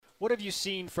What have you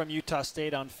seen from Utah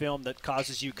State on film that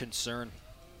causes you concern?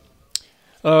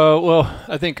 Well,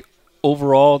 I think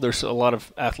overall there's a lot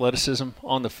of athleticism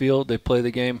on the field. They play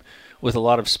the game with a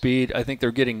lot of speed. I think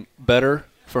they're getting better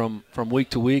from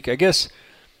week to week. I guess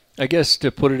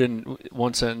to put it in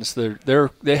one sentence,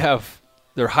 they're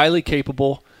highly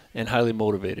capable and highly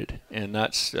motivated, and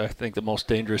that's, I think, the most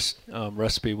dangerous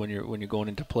recipe when you're going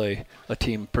into play a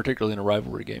team, particularly in a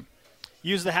rivalry game.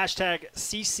 Use the hashtag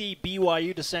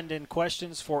CCBYU to send in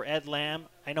questions for Ed Lamb.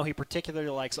 I know he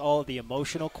particularly likes all of the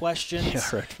emotional questions.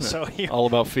 Yeah, right. So all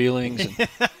about feelings. And,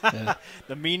 yeah.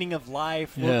 The meaning of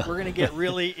life. Yeah. We're going to get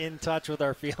really in touch with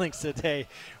our feelings today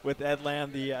with Ed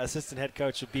Lamb, the assistant head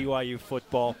coach of BYU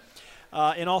football.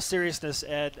 In all seriousness,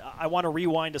 Ed, I want to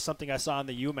rewind to something I saw in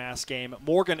the UMass game.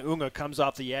 Morgan Unga comes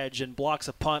off the edge and blocks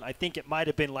a punt. I think it might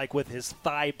have been like with his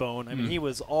thigh bone. I mean, he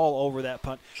was all over that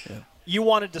punt. Yeah. You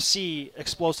wanted to see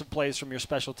explosive plays from your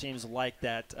special teams like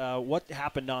that. What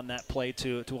happened on that play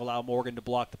to allow Morgan to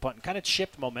block the punt and kind of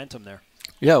shift momentum there?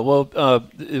 Yeah, well,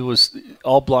 it was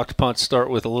all blocked punts start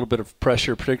with a little bit of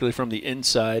pressure, particularly from the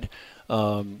inside.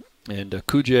 And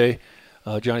Kujay,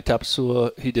 Johnny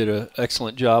Tapasua, he did an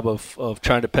excellent job of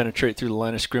trying to penetrate through the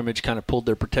line of scrimmage, kind of pulled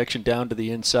their protection down to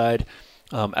the inside.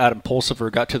 Adam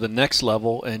Pulsifer got to the next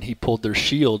level, and he pulled their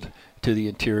shield to the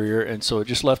interior, and so it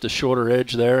just left a shorter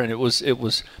edge there, and it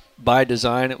was by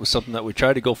design. It was something that we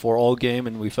tried to go for all game,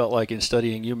 and we felt like in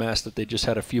studying UMass that they just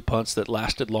had a few punts that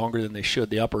lasted longer than they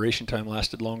should. The operation time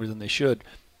lasted longer than they should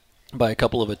by a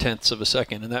couple of tenths of a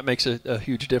second, and that makes a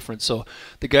huge difference. So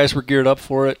the guys were geared up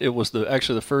for it. It was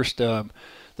actually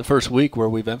the first week where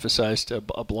we've emphasized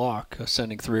a block,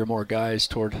 sending 3 or more guys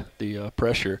toward the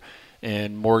pressure.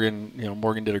 And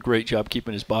Morgan did a great job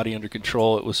keeping his body under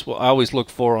control. It was what I always look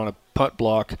for on a punt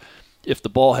block. If the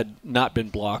ball had not been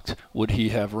blocked, would he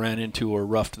have ran into or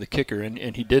roughed the kicker?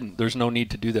 And he didn't. There's no need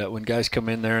to do that. When guys come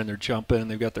in there and they're jumping and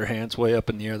they've got their hands way up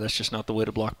in the air, that's just not the way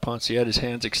to block punts. He had his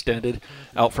hands extended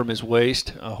out from his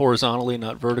waist, horizontally,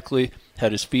 not vertically,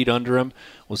 had his feet under him,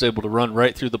 was able to run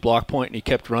right through the block point, and he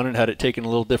kept running. Had it taken a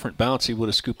little different bounce, he would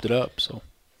have scooped it up. So,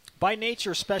 by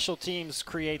nature, special teams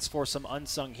creates for some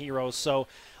unsung heroes. So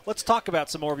let's talk about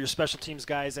some more of your special teams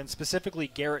guys, and specifically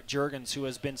Garrett Juergens, who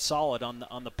has been solid on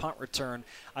the punt return.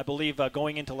 I believe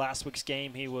going into last week's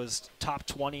game, he was top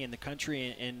 20 in the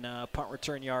country in punt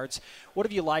return yards. What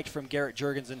have you liked from Garrett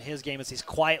Juergens in his game as he's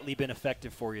quietly been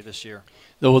effective for you this year?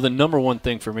 Well, the number one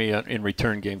thing for me in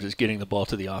return games is getting the ball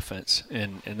to the offense,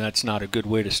 and that's not a good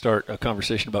way to start a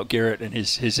conversation about Garrett and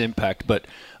his impact. But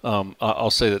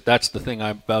I'll say that's the thing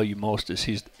I value most is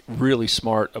he's really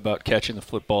smart about catching the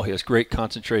football. He has great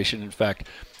concentration. In fact,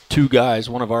 2 guys,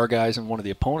 one of our guys and one of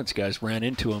the opponent's guys, ran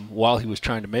into him while he was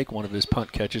trying to make one of his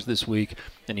punt catches this week,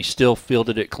 and he still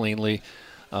fielded it cleanly.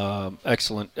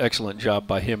 Excellent job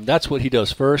by him. That's what he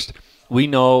does first. We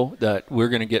know that we're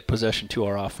going to get possession to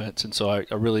our offense, and so I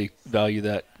really value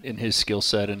that in his skill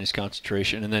set and his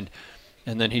concentration. And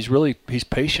then he's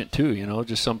patient too.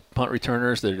 Just some punt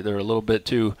returners they're a little bit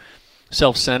too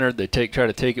self-centered. They try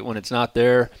to take it when it's not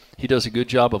there. He does a good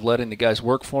job of letting the guys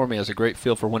work for him. He has a great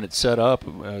feel for when it's set up.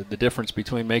 The difference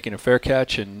between making a fair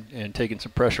catch and taking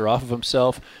some pressure off of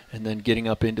himself, and then getting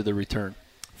up into the return.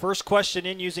 First question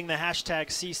in using the hashtag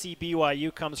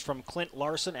CCBYU comes from Clint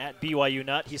Larson at BYU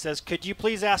Nut. He says, could you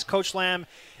please ask Coach Lamb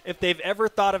if they've ever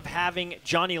thought of having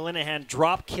Johnny Linehan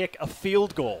drop kick a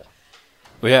field goal?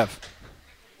 We have.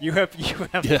 You have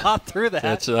thought through that.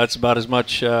 That's about as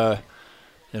much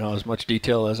as much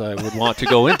detail as I would want to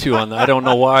go into on that. I don't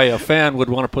know why a fan would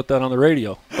want to put that on the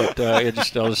radio, but I'll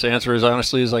just answer as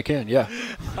honestly as I can. Yeah.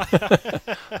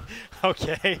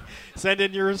 Okay. Send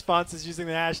in your responses using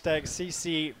the hashtag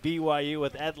CCBYU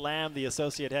with Ed Lamb, the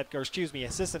assistant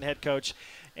head coach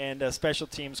and special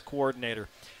teams coordinator.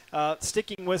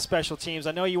 Sticking with special teams,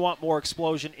 I know you want more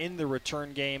explosion in the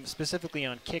return game, specifically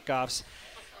on kickoffs.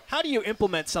 How do you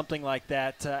implement something like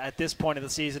that at this point of the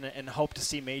season and hope to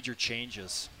see major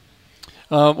changes?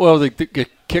 Well, the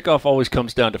kickoff always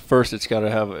comes down to first. You got to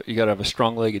have a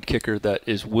strong-legged kicker that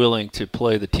is willing to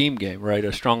play the team game, right?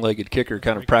 A strong-legged kicker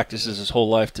kind of practices his whole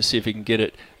life to see if he can get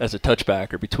it as a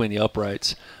touchback or between the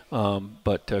uprights.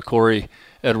 But Corey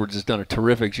Edwards has done a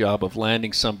terrific job of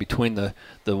landing some between the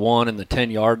 1 and the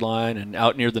 10-yard line and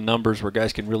out near the numbers where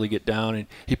guys can really get down. And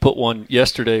he put one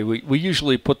yesterday. We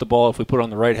usually put the ball, if we put it on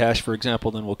the right hash, for example,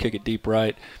 then we'll kick it deep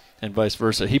right, and vice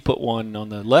versa. He put one on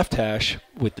the left hash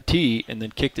with the tee and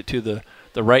then kicked it to the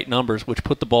right numbers, which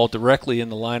put the ball directly in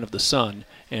the line of the sun,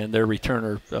 and their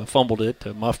returner fumbled it,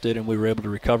 muffed it, and we were able to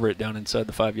recover it down inside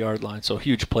the 5-yard line. So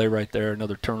huge play right there,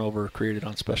 another turnover created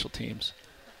on special teams.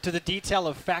 To the detail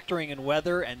of factoring in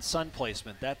weather and sun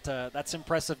placement. That's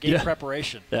impressive game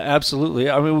preparation. Yeah, absolutely.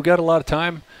 I mean, we got a lot of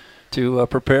time to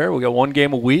prepare. We got one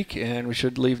game a week, and we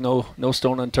should leave no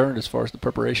stone unturned as far as the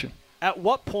preparation. At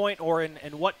what point or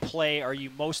in what play are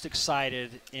you most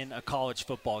excited in a college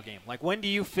football game? Like, when do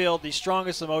you feel the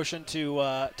strongest emotion to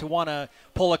want to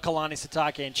pull a Kalani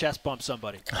Sitake and chest bump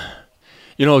somebody?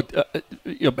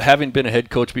 Having been a head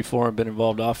coach before and been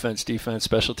involved offense, defense,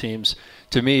 special teams,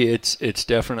 to me it's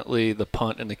definitely the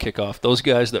punt and the kickoff. Those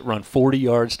guys that run 40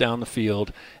 yards down the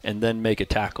field and then make a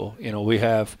tackle. We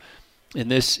have in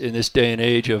this day and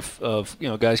age of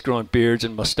guys growing beards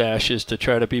and mustaches to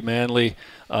try to be manly,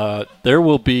 there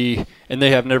will be, and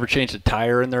they have never changed a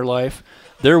tire in their life,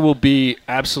 there will be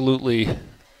absolutely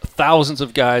thousands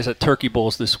of guys at turkey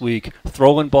bowls this week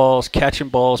throwing balls, catching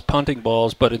balls, punting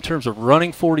balls, but in terms of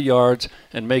running 40 yards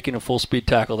and making a full speed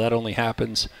tackle, that only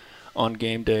happens on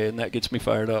game day, and that gets me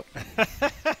fired up.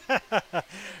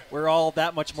 We're all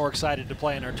that much more excited to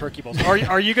play in our turkey bowls.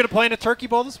 Are you going to play in a turkey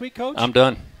bowl this week, Coach? I'm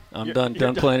done. You're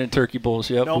done playing in turkey bowls.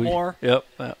 Yep. No more? Yep.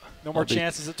 No more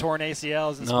chances at torn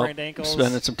ACLs and sprained ankles?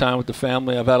 Spending some time with the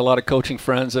family. I've had a lot of coaching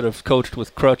friends that have coached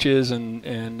with crutches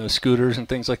and scooters and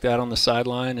things like that on the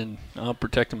sideline, and I'm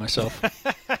protecting myself.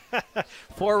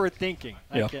 Forward thinking.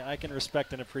 I can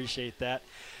respect and appreciate that.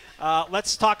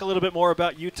 Let's talk a little bit more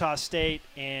about Utah State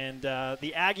and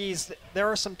the Aggies. There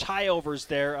are some tie-overs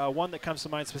there. One that comes to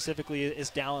mind specifically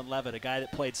is Dallin Levitt, a guy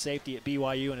that played safety at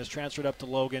BYU and has transferred up to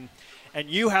Logan. And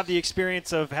you have the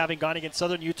experience of having gone against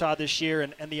Southern Utah this year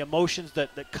and the emotions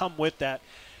that come with that.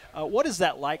 What is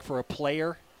that like for a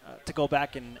player to go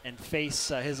back and face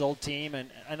his old team? And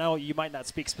I know you might not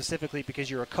speak specifically because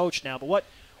you're a coach now, but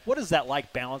what is that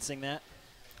like, balancing that?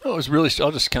 Oh, it was really.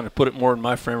 I'll just kind of put it more in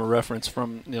my frame of reference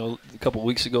from a couple of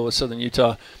weeks ago with Southern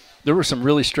Utah. There were some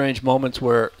really strange moments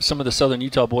where some of the Southern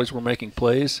Utah boys were making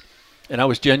plays, and I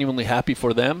was genuinely happy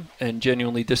for them and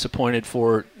genuinely disappointed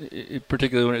for,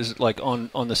 particularly when it was like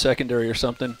on the secondary or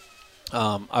something.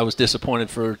 I was disappointed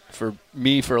for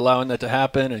me for allowing that to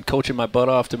happen and coaching my butt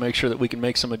off to make sure that we can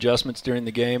make some adjustments during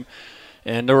the game.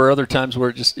 And there were other times where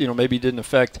it just maybe didn't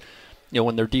affect.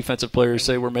 When their defensive players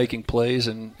say we're making plays,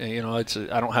 and I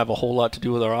don't have a whole lot to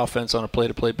do with our offense on a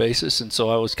play-to-play basis, and so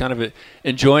I was kind of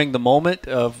enjoying the moment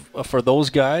for those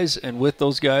guys and with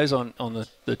those guys on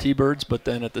the T-Birds, but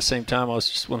then at the same time I was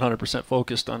just 100%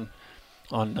 focused on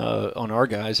our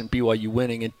guys and BYU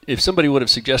winning. And if somebody would have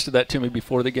suggested that to me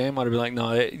before the game, I'd have been like,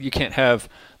 no, you can't have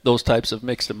those types of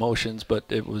mixed emotions. But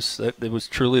it was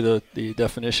truly the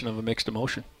definition of a mixed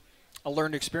emotion. A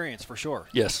learned experience for sure.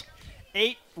 Yes.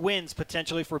 8 wins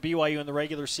potentially for BYU in the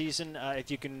regular season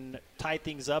if you can tie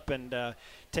things up and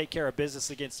take care of business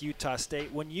against Utah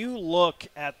State. When you look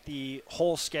at the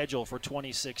whole schedule for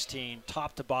 2016,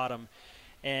 top to bottom,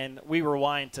 and we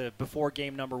rewind to before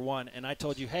game number 1, and I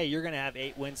told you, hey, you're going to have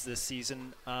 8 wins this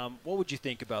season, what would you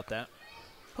think about that?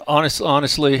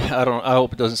 Honestly, I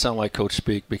hope it doesn't sound like coach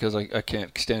speak, because I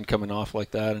can't stand coming off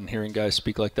like that and hearing guys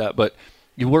speak like that, but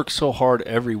you work so hard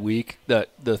every week that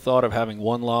the thought of having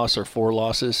 1 loss or 4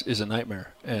 losses is a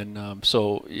nightmare. And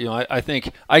I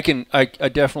think I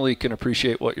definitely can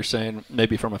appreciate what you're saying,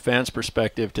 maybe from a fan's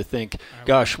perspective, to think,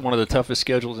 gosh, one of the toughest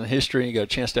schedules in history, you got a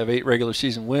chance to have 8 regular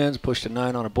season wins, push to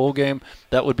 9 on a bowl game.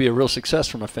 That would be a real success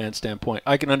from a fan standpoint.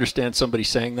 I can understand somebody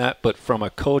saying that, but from a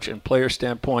coach and player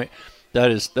standpoint, that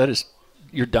is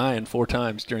you're dying 4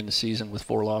 times during the season with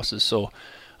 4 losses. So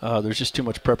there's just too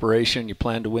much preparation. You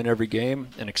plan to win every game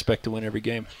and expect to win every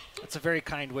game. That's a very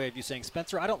kind way of you saying,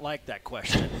 Spencer, I don't like that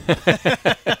question.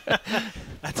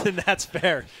 That's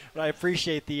fair. But I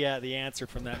appreciate the answer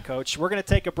from that, Coach. We're going to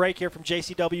take a break here from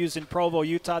JCW's in Provo,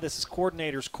 Utah. This is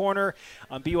Coordinator's Corner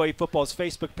on BYU Football's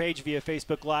Facebook page via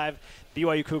Facebook Live,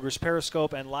 BYU Cougars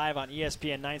Periscope, and live on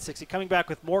ESPN 960. Coming back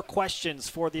with more questions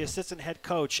for the assistant head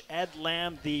coach, Ed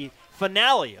Lamb, the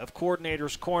finale of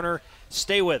Coordinator's Corner.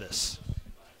 Stay with us.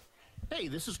 Hey,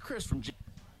 this is Chris from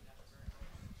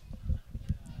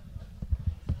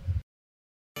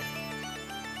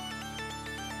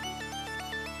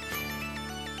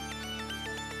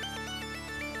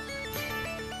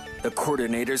The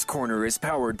Coordinator's Corner is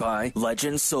powered by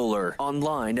Legend Solar.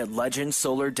 Online at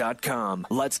legendsolar.com.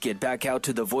 Let's get back out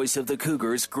to the voice of the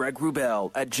Cougars, Greg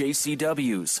Wrubell, at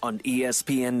JCW's on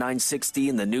ESPN 960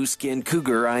 and the new skin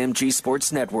Cougar IMG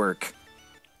Sports Network.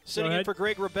 Sitting in for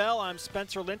Greg Wrubell, I'm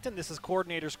Spencer Linton. This is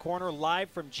Coordinator's Corner, live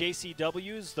from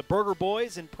JCW's, the Burger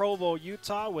Boys in Provo,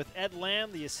 Utah, with Ed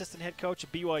Lamb, the assistant head coach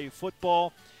of BYU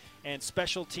football and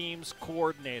special teams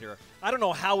coordinator. I don't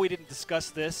know how we didn't discuss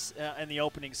this in the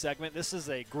opening segment. This is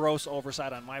a gross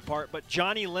oversight on my part, but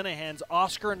Johnny Linehan's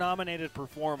Oscar-nominated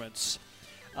performance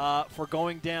for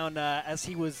going down as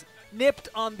he was nipped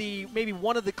on maybe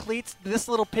one of the cleats. This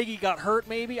little piggy got hurt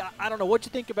maybe. I don't know. What'd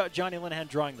you think about Johnny Linehan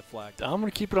drawing the flag? I'm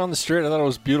going to keep it on the straight. I thought it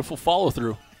was beautiful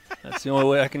follow-through. That's the only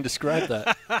way I can describe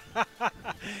that.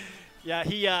 Yeah,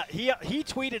 he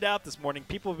tweeted out this morning.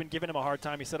 People have been giving him a hard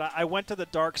time. He said, I went to the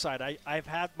dark side. I've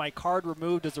had my card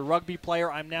removed as a rugby player.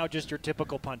 I'm now just your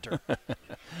typical punter.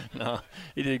 No,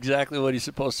 he did exactly what he's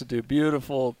supposed to do.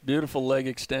 Beautiful, beautiful leg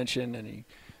extension, and he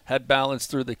had balance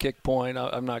through the kick point.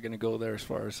 I'm not going to go there as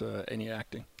far as any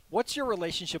acting. What's your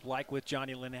relationship like with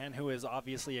Johnny Linehan, who is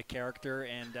obviously a character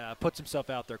and puts himself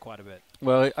out there quite a bit?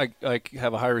 Well, I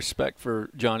have a high respect for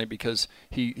Johnny because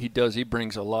he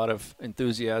brings a lot of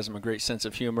enthusiasm, a great sense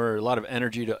of humor, a lot of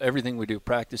energy to everything we do,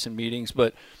 practice and meetings.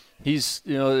 But he's,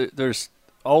 there's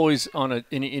always on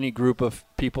any group of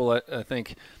people, I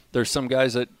think there's some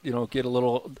guys that, get a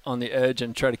little on the edge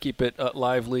and try to keep it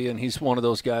lively, and he's one of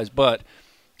those guys. But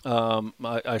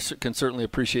I can certainly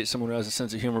appreciate someone who has a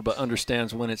sense of humor but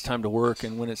understands when it's time to work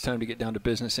and when it's time to get down to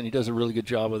business, and he does a really good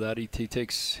job of that. He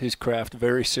takes his craft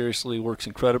very seriously, works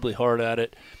incredibly hard at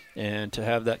it, and to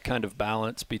have that kind of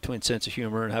balance between sense of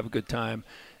humor and have a good time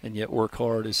and yet work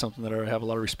hard is something that I have a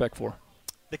lot of respect for.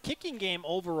 The kicking game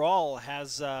overall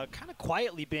has kind of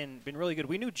quietly been really good.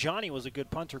 We knew Johnny was a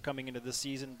good punter coming into this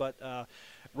season, but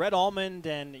Red Almond,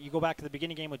 and you go back to the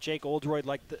beginning game with Jake Oldroyd,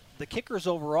 like the kickers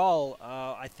overall,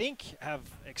 I think have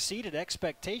exceeded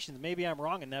expectations. Maybe I'm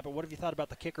wrong in that, but what have you thought about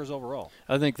the kickers overall?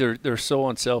 I think they're so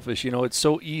unselfish. It's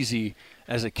so easy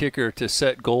as a kicker to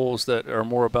set goals that are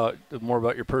more about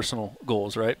your personal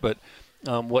goals, right? But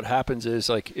what happens is,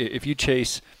 like, if you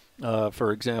chase,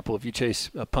 for example, if you chase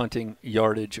punting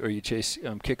yardage or you chase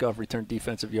kickoff return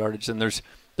defensive yardage, then there's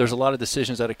a lot of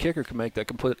decisions that a kicker can make that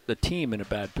can put the team in a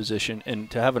bad position. And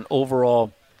to have an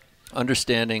overall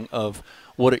understanding of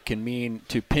what it can mean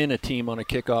to pin a team on a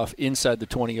kickoff inside the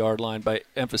 20-yard line by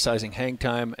emphasizing hang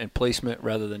time and placement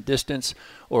rather than distance,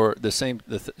 or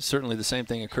certainly the same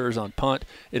thing occurs on punt.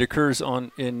 It occurs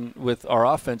with our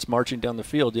offense marching down the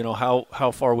field.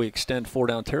 How far we extend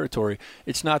 4-down territory.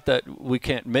 It's not that we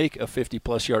can't make a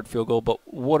 50-plus yard field goal, but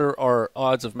what are our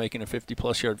odds of making a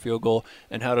 50-plus yard field goal,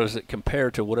 and how does it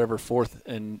compare to whatever fourth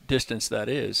and distance that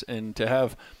is? And to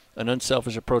have an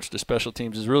unselfish approach to special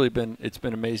teams has really been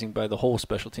amazing by the whole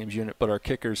special teams unit, but our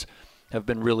kickers have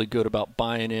been really good about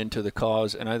buying into the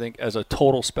cause. And I think as a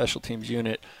total special teams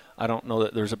unit, I don't know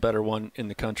that there's a better one in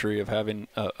the country of having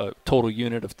a total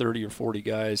unit of 30 or 40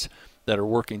 guys that are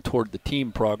working toward the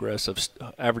team progress of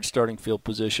average starting field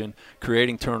position,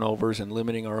 creating turnovers and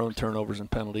limiting our own turnovers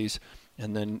and penalties,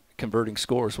 and then converting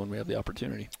scores when we have the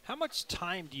opportunity. How much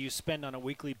time do you spend on a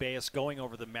weekly basis going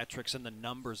over the metrics and the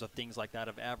numbers of things like that,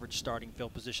 of average starting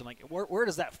field position? Like, where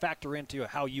does that factor into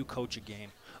how you coach a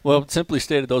game? Well, simply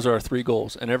stated, those are our 3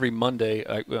 goals. And every Monday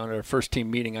on our first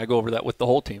team meeting, I go over that with the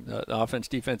whole team, the offense,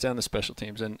 defense, and the special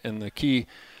teams. And the key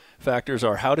factors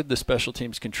are, how did the special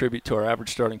teams contribute to our average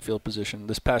starting field position?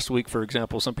 This past week, for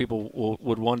example, some people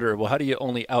would wonder, well, how do you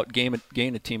only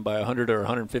gain a team by 100 or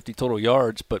 150 total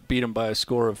yards but beat them by a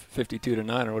score of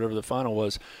 52-9 or whatever the final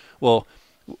was? Well,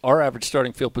 our average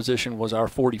starting field position was our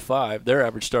 45. Their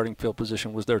average starting field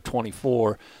position was their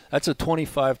 24. That's a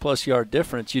 25-plus yard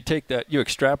difference. You take that, you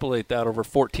extrapolate that over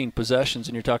 14 possessions,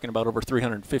 and you're talking about over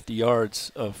 350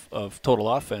 yards of total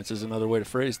offense is another way to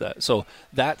phrase that. So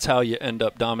that's how you end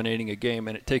up dominating a game,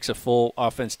 and it takes a full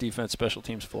offense, defense, special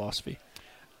teams philosophy.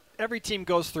 Every team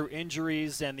goes through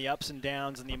injuries and the ups and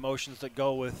downs and the emotions that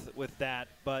go with that,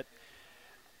 but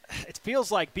it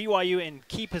feels like BYU in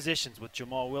key positions with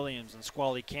Jamal Williams and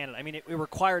Squally Canada. I mean, it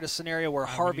required a scenario where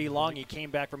Harvey Longy came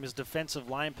back from his defensive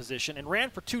line position and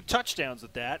ran for 2 touchdowns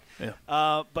at that.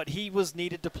 Yeah. But he was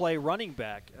needed to play running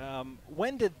back.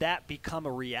 When did that become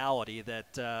a reality,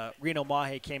 that Reno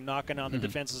Mahe came knocking on the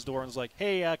defense's door and was like,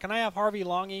 hey, can I have Harvey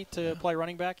Longy to play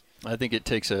running back? I think it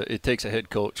takes a head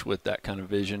coach with that kind of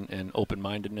vision and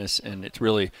open-mindedness, and it's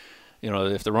really –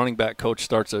 if the running back coach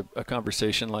starts a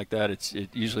conversation like that, it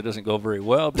usually doesn't go very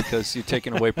well because you're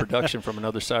taking away production from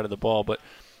another side of the ball.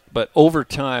 But over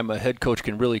time, a head coach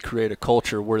can really create a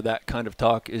culture where that kind of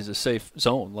talk is a safe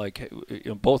zone, like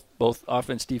both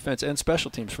offense, defense, and special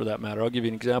teams for that matter. I'll give you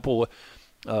an example.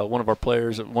 One of our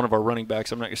players, one of our running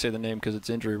backs, I'm not going to say the name because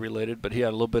it's injury-related, but he had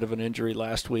a little bit of an injury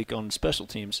last week on special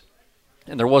teams.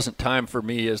 And there wasn't time for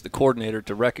me as the coordinator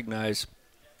to recognize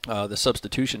the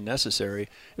substitution necessary.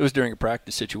 It was during a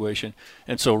practice situation,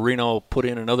 and so Reno put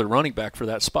in another running back for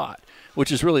that spot,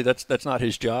 which is really that's not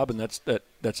his job, and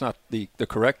that's not the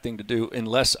correct thing to do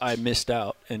unless I missed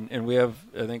out. And we have,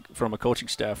 I think, from a coaching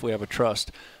staff, we have a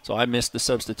trust. So I missed the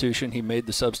substitution. He made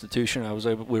the substitution.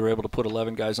 We were able to put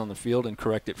 11 guys on the field and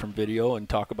correct it from video and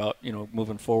talk about,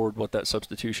 moving forward what that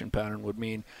substitution pattern would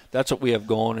mean. That's what we have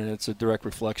going, and it's a direct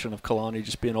reflection of Kalani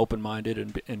just being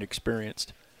open-minded and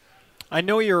experienced. I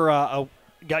know you're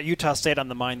got Utah State on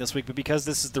the mind this week, but because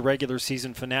this is the regular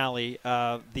season finale,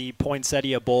 the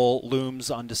Poinsettia Bowl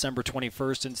looms on December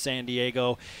 21st in San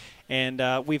Diego,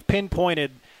 and we've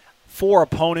pinpointed 4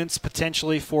 opponents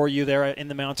potentially for you there in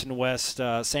the Mountain West: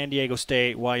 San Diego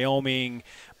State, Wyoming,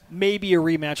 maybe a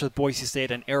rematch with Boise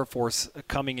State and Air Force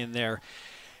coming in there.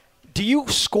 Do you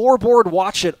scoreboard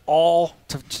watch it all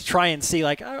to try and see,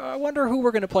 like, I wonder who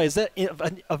we're going to play? Is that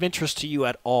of interest to you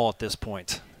at all at this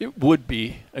point? It would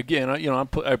be. Again,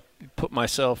 I put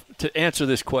myself to answer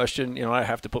this question. I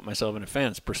have to put myself in a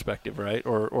fan's perspective, right,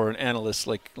 or an analyst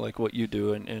like what you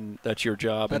do, and that's your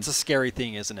job. That's a scary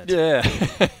thing, isn't it?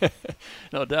 Yeah,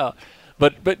 no doubt.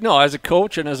 But no, as a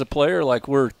coach and as a player, like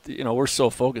we're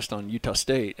so focused on Utah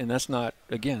State, and that's not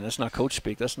coach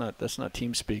speak. That's not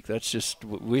team speak. That's just,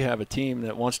 we have a team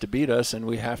that wants to beat us, and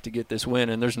we have to get this win.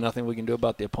 And there's nothing we can do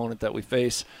about the opponent that we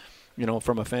face.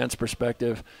 From a fan's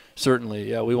perspective, certainly,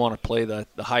 yeah, we want to play the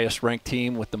highest ranked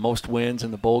team with the most wins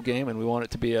in the bowl game, and we want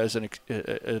it to be as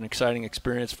an exciting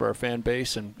experience for our fan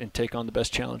base and take on the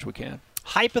best challenge we can.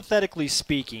 Hypothetically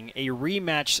speaking, a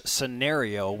rematch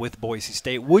scenario with Boise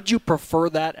State, would you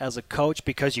prefer that as a coach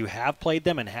because you have played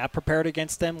them and have prepared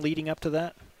against them leading up to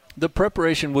that? The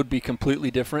preparation would be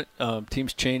completely different.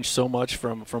 Teams change so much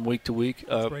from week to week.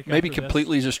 Maybe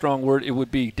completely is a strong word. It would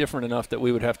be different enough that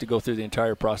we would have to go through the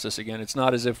entire process again. It's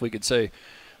not as if we could say,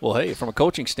 well, hey, from a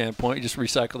coaching standpoint, you just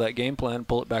recycle that game plan,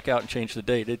 pull it back out, and change the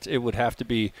date. It would have to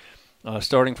be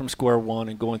starting from square one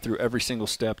and going through every single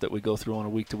step that we go through on a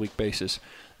week-to-week basis.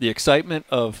 The excitement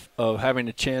of having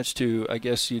a chance to, I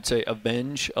guess you'd say,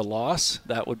 avenge a loss,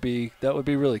 that would be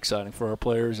really exciting for our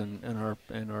players and our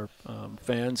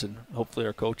fans, and hopefully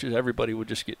our coaches. Everybody would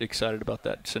just get excited about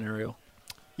that scenario.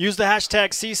 Use the hashtag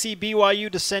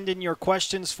CCBYU to send in your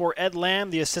questions for Ed Lamb,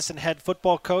 the assistant head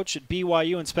football coach at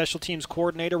BYU and special teams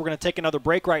coordinator. We're going to take another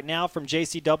break right now from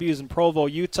JCW's in Provo,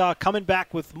 Utah. Coming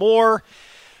back with more.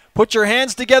 Put your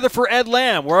hands together for Ed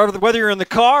Lamb. Whether you're in the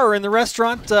car or in the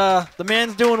restaurant, the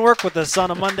man's doing work with us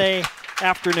on a Monday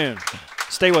afternoon.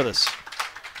 Stay with us.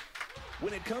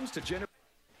 When it comes to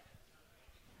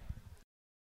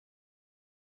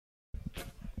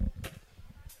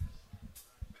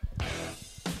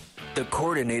The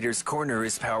Coordinator's Corner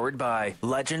is powered by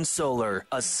Legend Solar,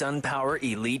 a SunPower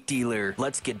elite dealer.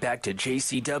 Let's get back to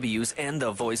JCW's and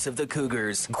the voice of the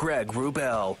Cougars, Greg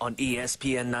Wrubell, on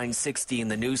ESPN 960 and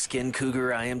the new Skin Cougar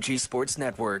IMG Sports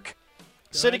Network.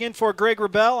 Sitting in for Greg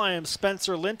Wrubell, I am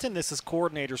Spencer Linton. This is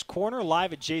Coordinator's Corner,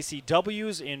 live at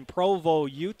JCW's in Provo,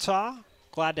 Utah.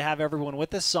 Glad to have everyone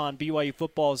with us on BYU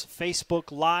Football's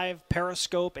Facebook Live,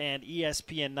 Periscope, and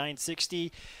ESPN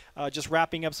 960. Just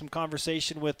wrapping up some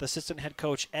conversation with assistant head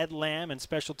coach Ed Lamb and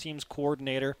special teams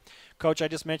coordinator. Coach, I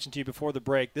just mentioned to you before the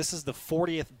break, this is the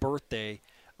 40th birthday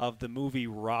of the movie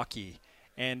Rocky.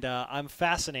 And I'm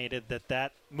fascinated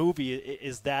that movie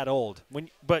is that old.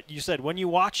 But you said when you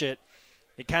watch it,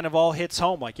 it kind of all hits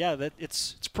home. Like, yeah,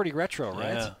 it's pretty retro,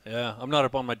 right? Yeah. I'm not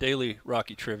up on my daily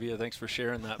Rocky trivia. Thanks for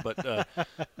sharing that. But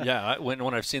yeah,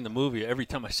 when I've seen the movie, every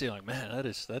time I see it, I'm like,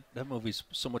 man, that movie's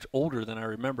so much older than I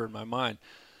remember in my mind.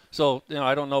 So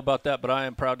I don't know about that, but I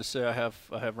am proud to say I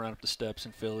have run up the steps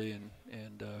in Philly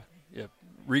and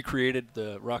recreated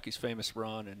the Rocky's famous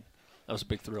run, and that was a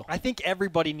big thrill. I think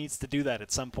everybody needs to do that at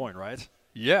some point, right?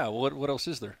 Yeah. What else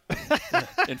is there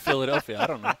in Philadelphia? I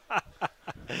don't know.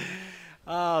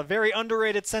 Very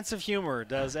underrated sense of humor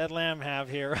does Ed Lamb have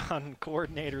here on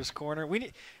Coordinator's Corner.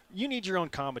 You need your own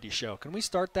comedy show. Can we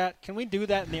start that? Can we do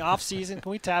that in the off season?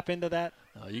 Can we tap into that?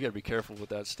 You got to be careful with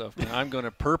that stuff, man. I'm going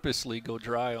to purposely go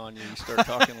dry on you. You start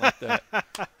talking like that.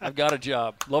 I've got a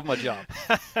job. Love my job.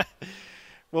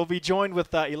 We'll be joined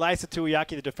with Elisa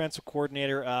Tuiaki, the defensive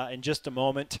coordinator, in just a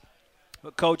moment.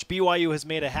 Coach, BYU has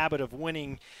made a habit of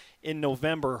winning in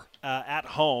November at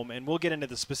home, and we'll get into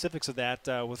the specifics of that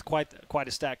with quite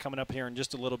a stat coming up here in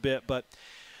just a little bit. But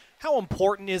how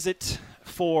important is it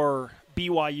for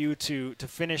BYU to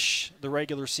finish the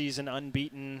regular season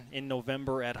unbeaten in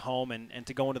November at home and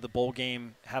to go into the bowl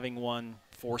game having won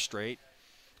 4 straight?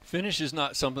 Finish is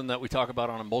not something that we talk about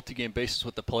on a multi-game basis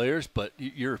with the players, but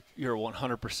you're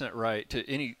 100% right.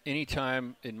 To any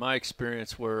time in my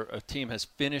experience where a team has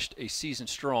finished a season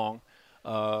strong,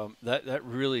 that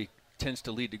really tends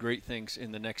to lead to great things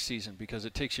in the next season, because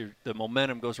it takes the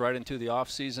momentum goes right into the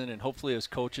off season, and hopefully as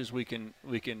coaches we can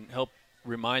help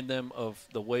remind them of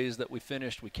the ways that we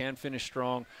finished. We can finish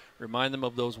strong, remind them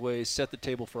of those ways, set the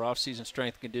table for off-season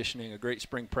strength conditioning, a great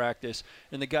spring practice,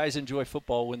 and the guys enjoy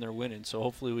football when they're winning. So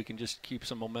hopefully we can just keep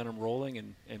some momentum rolling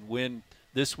and win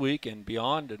this week and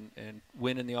beyond, and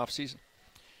win in the off season.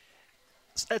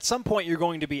 At some point you're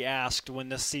going to be asked when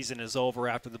this season is over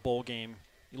after the bowl game,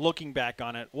 looking back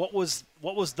on it, what was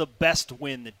the best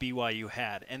win that BYU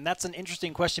had? And that's an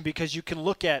interesting question because you can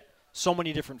look at so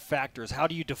many different factors. How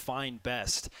do you define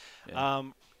best? Yeah.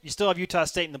 You still have Utah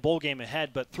State in the bowl game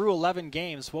ahead, but through 11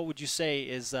 games, what would you say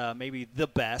is maybe the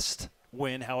best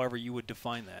win, however you would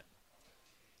define that?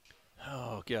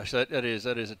 Oh gosh, that is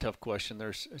a tough question.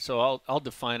 I'll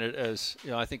define it as,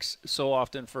 I think so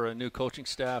often for a new coaching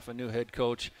staff, a new head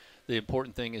coach, the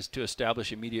important thing is to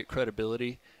establish immediate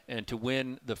credibility and to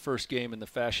win the first game in the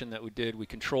fashion that we did. We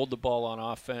controlled the ball on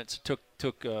offense.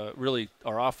 Really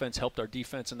our offense helped our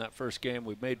defense in that first game.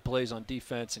 We made plays on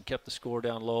defense and kept the score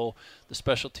down low. The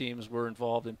special teams were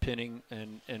involved in pinning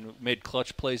and made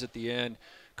clutch plays at the end.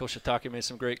 Coach Sitake made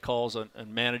some great calls on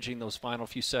managing those final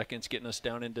few seconds, getting us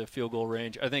down into field goal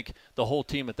range. I think the whole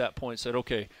team at that point said,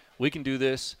 okay, we can do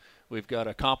this. We've got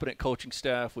a competent coaching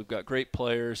staff. We've got great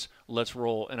players. Let's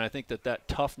roll. And I think that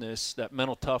toughness, that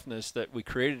mental toughness that we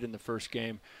created in the first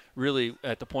game, really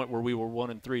at the point where we were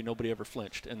 1-3, nobody ever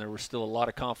flinched. And there was still a lot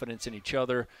of confidence in each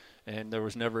other. And there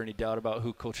was never any doubt about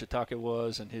who Coach Sitake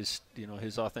was and his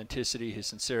authenticity, his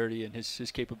sincerity, and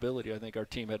his capability. I think our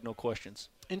team had no questions.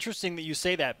 Interesting that you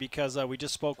say that because we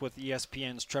just spoke with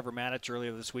ESPN's Trevor Maddich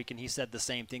earlier this week, and he said the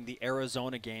same thing, the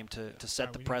Arizona game to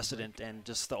set the precedent and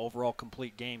just the overall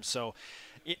complete game. So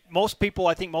most people,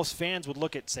 I think most fans would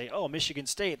look at say, oh, Michigan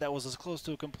State, that was as close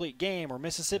to a complete game, or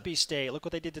Mississippi State, look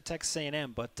what they did to Texas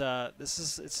A&M. But this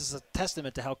is a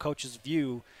testament to how coaches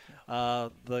view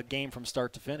the game from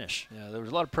start to finish. Yeah, there was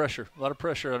a lot of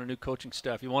pressure on a new coaching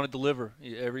staff. You want to deliver.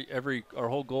 Our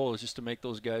whole goal is just to make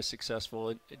those guys successful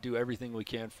and do everything we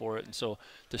can for it. And so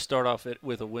to start off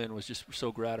with a win was just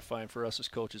so gratifying for us as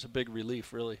coaches. A big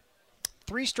relief, really.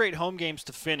 3 straight home games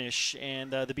to finish,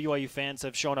 and the BYU fans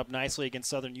have shown up nicely against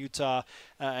Southern Utah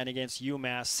and against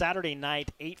UMass. Saturday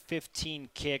night, 8:15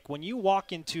 kick. When you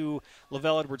walk into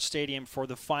LaVell Edwards Stadium for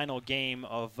the final game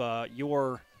of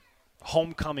your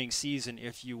homecoming season,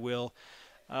 if you will,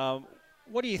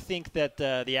 what do you think that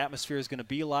the atmosphere is going to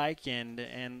be like,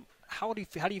 and how do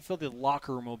you feel the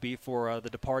locker room will be for the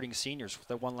departing seniors for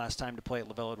the one last time to play at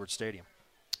LaVell Edwards Stadium?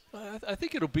 I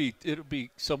think it'll be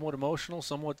somewhat emotional,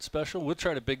 somewhat special. We'll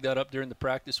try to big that up during the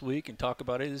practice week and talk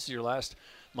about it. This is your last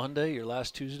Monday, your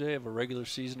last Tuesday of a regular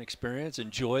season experience.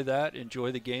 Enjoy that. Enjoy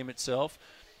the game itself.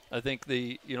 I think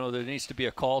there needs to be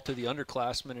a call to the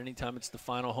underclassmen anytime it's the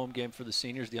final home game for the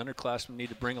seniors. The underclassmen need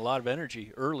to bring a lot of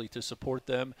energy early to support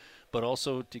them, but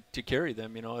also to carry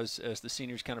them, as the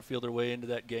seniors kind of feel their way into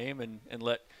that game and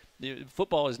let –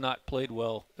 football is not played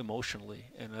well emotionally,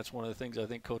 and that's one of the things I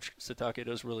think Coach Sitake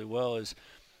does really well is,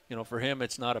 for him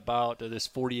it's not about this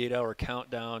 48-hour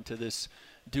countdown to this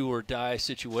do-or-die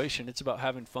situation. It's about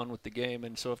having fun with the game.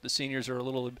 And so if the seniors are a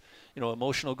little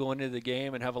emotional going into the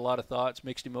game and have a lot of thoughts,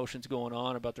 mixed emotions going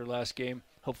on about their last game,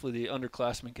 hopefully the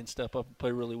underclassmen can step up and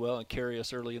play really well and carry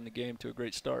us early in the game to a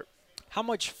great start. How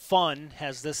much fun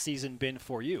has this season been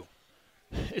for you?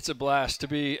 It's a blast to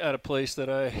be at a place that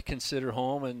I consider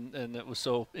home and that was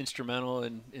so instrumental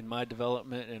in my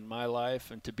development and my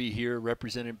life, and to be here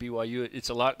representing BYU. It's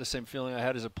a lot the same feeling I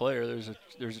had as a player.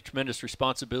 There's a tremendous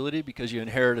responsibility because you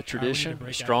inherit a tradition,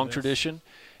 a strong tradition,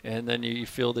 and then you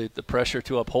feel the pressure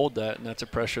to uphold that, and that's a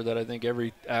pressure that I think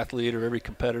every athlete or every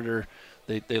competitor,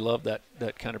 they love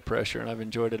that kind of pressure, and I've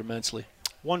enjoyed it immensely.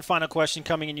 One final question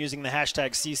coming in using the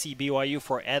hashtag CCBYU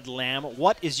for Ed Lamb.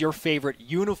 What is your favorite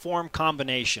uniform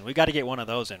combination? We got to get one of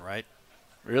those in, right?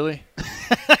 Really?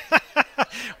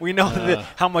 We know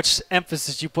how much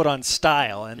emphasis you put on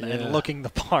style and looking the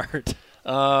part.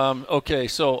 Okay,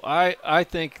 so I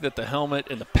think that the helmet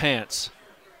and the pants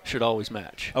should always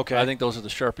match. Okay. I think those are the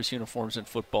sharpest uniforms in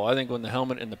football. I think when the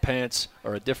helmet and the pants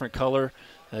are a different color,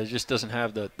 it just doesn't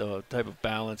have the type of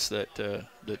balance that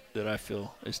I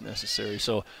feel is necessary.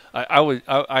 So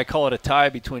I call it a tie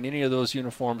between any of those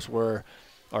uniforms where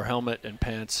our helmet and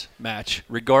pants match,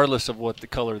 regardless of what the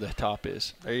color of the top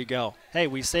is. There you go. Hey,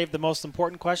 we saved the most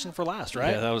important question for last,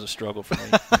 right? Yeah, that was a struggle for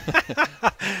me.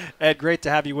 Ed, great to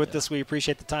have you with us. We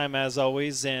appreciate the time as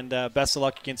always, and best of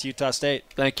luck against Utah State.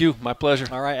 Thank you. My pleasure.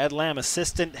 All right, Ed Lamb,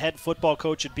 assistant head football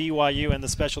coach at BYU and the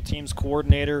special teams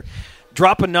coordinator.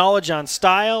 drop of knowledge on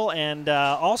style and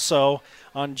also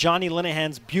on Johnny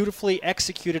Linehan's beautifully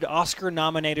executed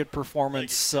Oscar-nominated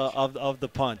performance of the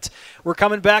punt. We're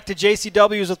coming back to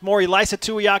JCW's with more. Elisa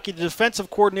Tuiaki, the defensive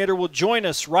coordinator, will join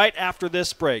us right after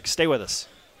this break. Stay with us.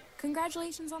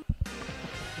 Congratulations on...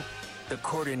 The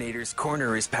Coordinator's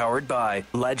Corner is powered by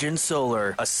Legend Solar,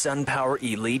 a SunPower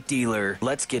Elite dealer.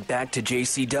 Let's get back to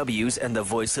JCW's and the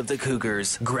voice of the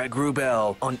Cougars, Greg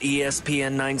Wrubell, on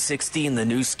ESPN 960 and the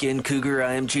new Skin Cougar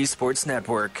IMG Sports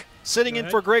Network. Sitting in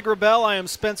for Greg Wrubell, I am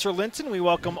Spencer Linton. We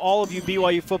welcome all of you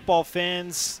BYU football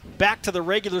fans back to the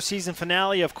regular season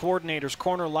finale of Coordinator's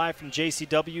Corner, live from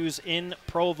JCW's in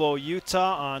Provo,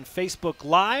 Utah, on Facebook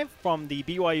Live from the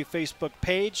BYU Facebook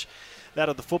page, that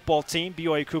of the football team,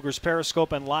 BYU Cougars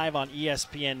Periscope, and live on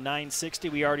ESPN 960.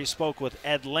 We already spoke with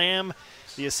Ed Lamb,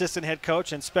 the assistant head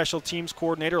coach and special teams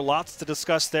coordinator. Lots to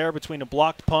discuss there between a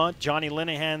blocked punt, Johnny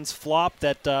Linehan's flop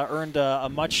that earned a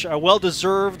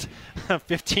well-deserved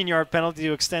 15-yard penalty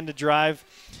to extend a drive,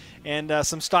 and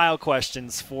some style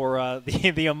questions for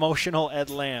the emotional Ed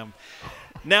Lamb.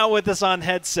 Now with us on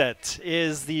headset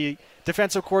is the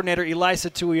defensive coordinator, Elisa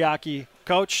Tuiaki.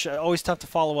 Coach, always tough to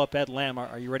follow up Ed Lamb.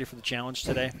 Are you ready for the challenge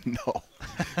today? No.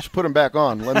 Just put him back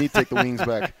on. Let me take the wings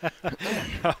back.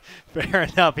 Fair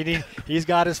enough. He's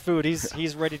got his food.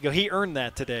 He's ready to go. He earned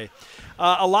that today.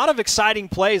 A lot of exciting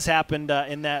plays happened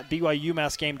in that BYU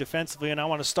UMass game defensively, and I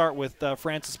want to start with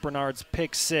Francis Bernard's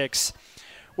pick six,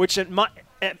 which in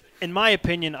my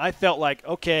opinion, I felt like,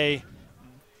 okay,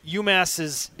 UMass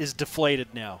is deflated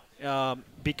now.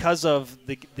 Because of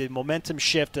the momentum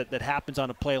shift that happens on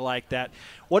a play like that.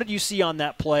 What did you see on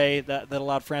that play that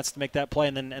allowed Francis to make that play,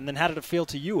 and then how did it feel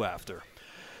to you after?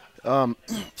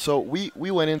 So we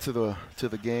went into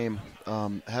the game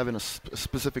having a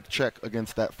specific check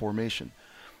against that formation,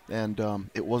 and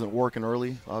it wasn't working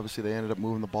early. Obviously, they ended up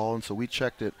moving the ball, and so we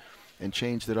checked it and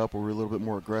changed it up where we were a little bit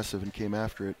more aggressive and came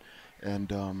after it.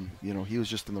 And he was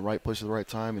just in the right place at the right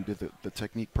time and did the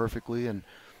technique perfectly. And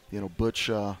Butch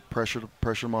pressured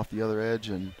him off the other edge,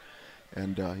 and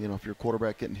if you're a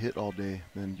quarterback getting hit all day,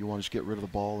 then you want to just get rid of the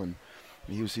ball, and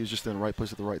he was just in the right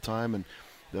place at the right time, and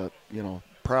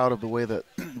proud of the way that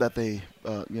they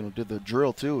did the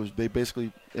drill too. Is they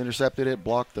basically intercepted it,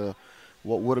 blocked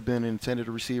what would have been intended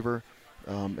a receiver.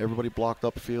 Everybody blocked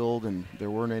upfield, and there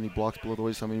weren't any blocks below the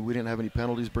waist. I mean, we didn't have any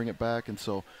penalties, bring it back, and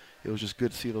so it was just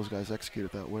good to see those guys execute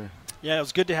it that way. Yeah, it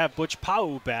was good to have Butch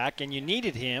Pau back, and you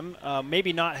needed him.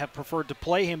 Maybe not have preferred to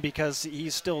play him because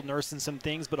he's still nursing some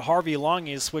things, but Harvey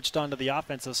Longy has switched onto the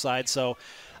offensive side, so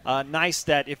nice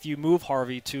that if you move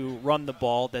Harvey to run the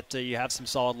ball that you have some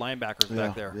solid linebackers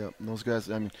back there. Yeah, and those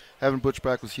guys, I mean, having Butch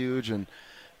back was huge, and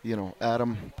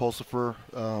Adam Pulsifer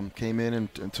came in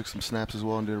and took some snaps as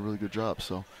well and did a really good job,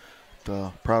 so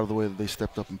proud of the way that they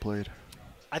stepped up and played.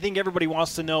 I think everybody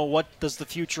wants to know, what does the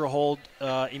future hold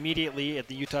immediately at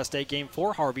the Utah State game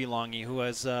for Harvey Longy, who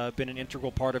has been an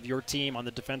integral part of your team on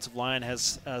the defensive line,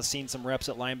 has seen some reps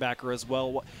at linebacker as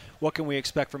well. What can we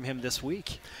expect from him this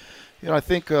week? I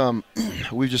think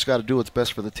we've just got to do what's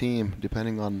best for the team,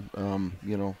 depending on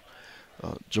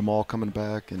Jamal coming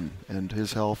back and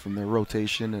his health and their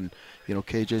rotation. And,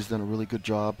 KJ's done a really good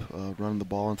job running the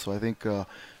ball. And so I think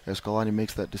as Kalani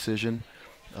makes that decision,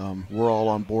 we're all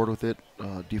on board with it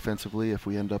defensively. If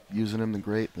we end up using him, then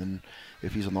great. And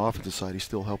if he's on the offensive side, he's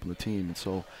still helping the team. And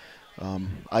so,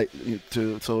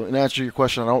 so in answer to your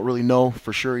question, I don't really know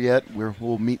for sure yet.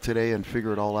 We'll meet today and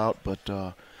figure it all out.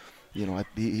 But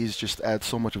he's just adds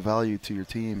so much value to your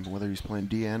team, whether he's playing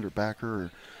D end or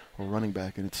backer or running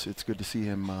back. And it's good to see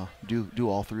him do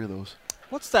all three of those.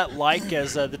 What's that like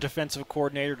as the defensive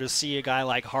coordinator to see a guy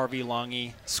like Harvey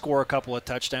Longy score a couple of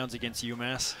touchdowns against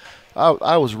UMass?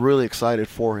 I was really excited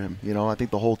for him. I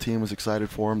think the whole team was excited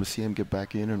for him to see him get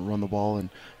back in and run the ball. And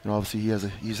obviously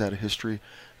he's had a history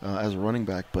as a running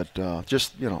back, but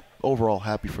just overall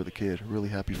happy for the kid. Really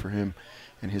happy for him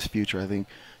and his future. I think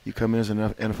you come in as an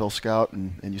NFL scout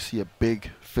and you see a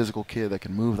big physical kid that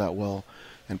can move that well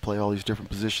and play all these different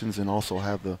positions, and also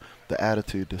have the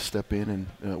attitude to step in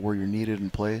and where you're needed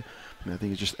and play. And I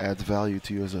think it just adds value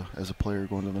to you as a player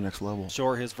going to the next level.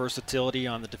 Sure, his versatility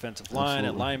on the defensive line,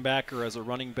 Absolutely. At linebacker, as a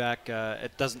running back,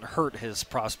 it doesn't hurt his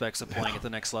prospects of playing at the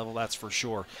next level, that's for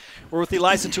sure. We're with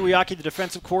Elisa Tuiaki, the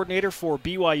defensive coordinator for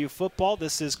BYU football.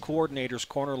 This is Coordinator's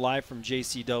Corner, live from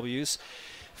JCW's.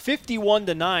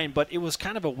 51-9, but it was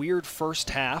kind of a weird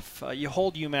first half. You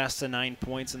hold UMass to 9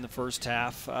 points in the first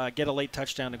half, get a late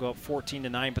touchdown to go up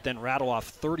 14-9, but then rattle off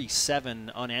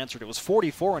 37 unanswered. It was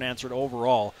 44 unanswered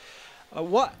overall.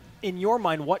 What, in your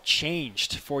mind, what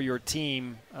changed for your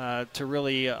team to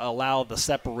really allow the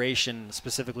separation,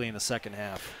 specifically in the second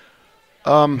half?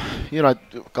 You know,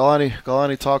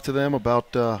 Galani talked to them about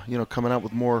you know, coming out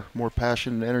with more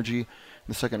passion and energy in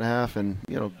the second half, and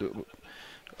you know,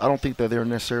 I don't think that they were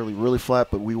necessarily really flat,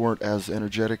 but we weren't as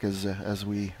energetic as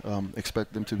we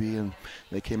expect them to be, and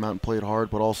they came out and played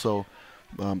hard. But also,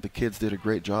 the kids did a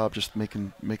great job just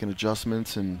making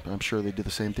adjustments, and I'm sure they did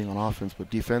the same thing on offense.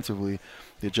 But defensively,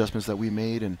 the adjustments that we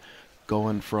made and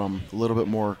going from a little bit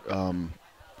more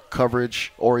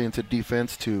coverage-oriented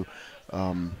defense to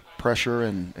pressure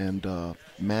and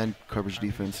man coverage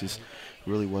defense is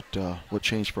really what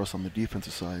changed for us on the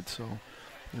defensive side. So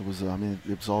it was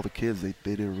it was all the kids. They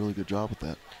did a really good job with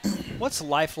that. What's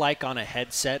life like on a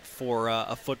headset for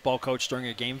a football coach during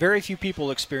a game? Very few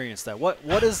people experience that.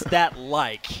 What is that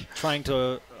like, trying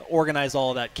to organize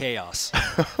all of that chaos?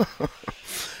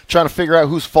 Trying to figure out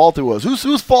whose fault it was.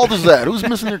 Whose fault is that? Who's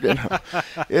missing their game?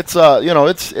 It's you know,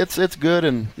 it's good,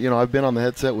 and you know, I've been on the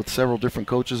headset with several different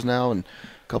coaches now and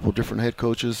a couple of different head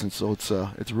coaches, and so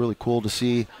it's really cool to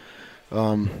see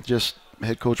just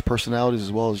head coach personalities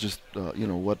as well as just you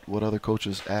know, what other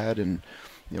coaches add. And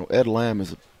you know, Ed Lamb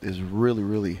is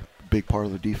really a big part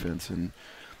of the defense, and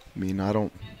I mean, I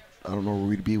don't know where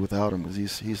we'd be without him,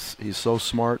 because he's so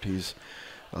smart. He's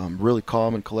really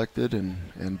calm and collected, and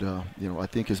you know, I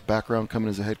think his background coming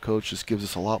as a head coach just gives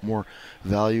us a lot more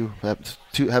value.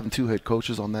 Having two head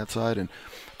coaches on that side, and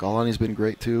Galani's been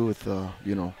great too with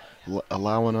you know,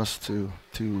 allowing us to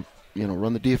you know,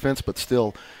 run the defense, but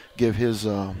still give his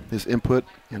input,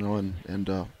 you know,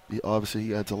 and obviously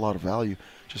he adds a lot of value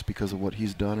just because of what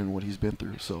he's done and what he's been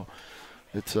through. So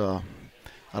it's I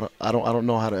don't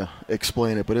know how to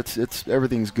explain it, but it's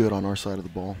everything's good on our side of the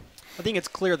ball. I think it's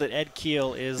clear that Ed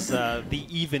Keel is the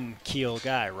even keel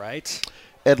guy, right?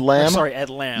 Ed Lamb? Sorry, Ed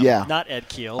Lamb. Yeah. Not Ed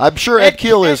Keel. I'm sure Ed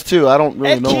Keel is too. I don't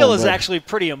really know. Ed Keel him, is actually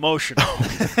pretty emotional.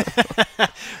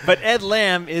 But Ed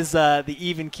Lamb is the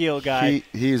even keel guy.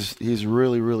 He's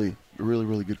really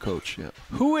good coach. Yeah.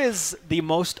 Who is the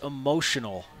most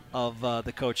emotional of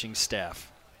the coaching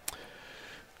staff?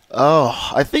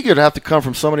 Oh, I think it'd have to come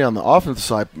from somebody on the offensive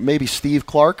side. Maybe Steve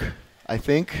Clark, I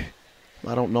think.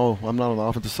 I don't know. I'm not on the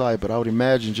offensive side, but I would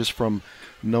imagine just from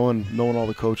knowing all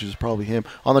the coaches, probably him.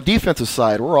 On the defensive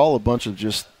side, we're all a bunch of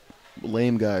just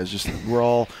lame guys. Just we're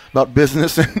all about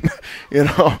business and you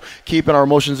know, keeping our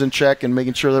emotions in check and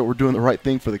making sure that we're doing the right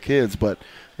thing for the kids. But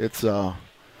it's I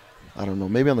don't know.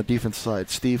 Maybe on the defense side,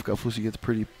 Steve Kaufusi gets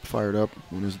pretty fired up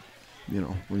when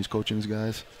he's coaching his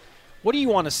guys. What do you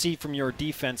want to see from your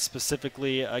defense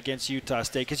specifically against Utah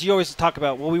State? Because you always talk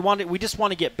about, well, we just want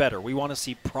to get better. We want to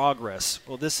see progress.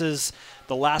 Well, this is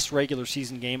the last regular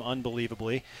season game,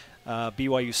 unbelievably.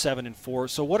 BYU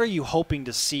 7-4. So what are you hoping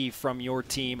to see from your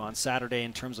team on Saturday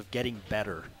in terms of getting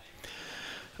better?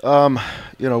 You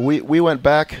know, we went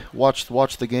back, watched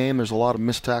the game. There's a lot of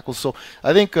missed tackles. So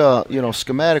I think you know,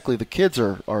 schematically the kids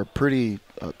are pretty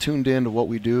tuned in to what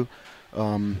we do,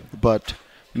 but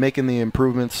making the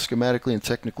improvements schematically and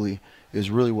technically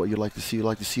is really what you'd like to see. You'd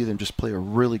like to see them just play a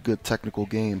really good technical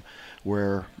game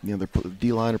where, you know, the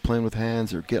D-line are playing with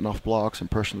hands, they're getting off blocks and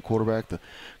pressuring the quarterback. The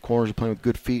corners are playing with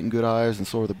good feet and good eyes, and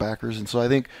so are the backers. And so I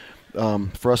think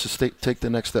for us to take the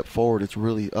next step forward, it's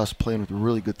really us playing with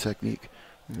really good technique.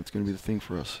 It's going to be the thing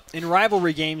for us. In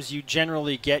rivalry games, you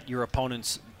generally get your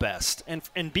opponent's best. And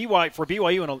for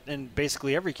BYU, in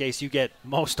basically every case, you get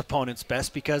most opponents'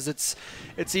 best because it's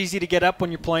easy to get up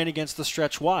when you're playing against the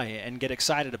stretch Y and get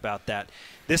excited about that.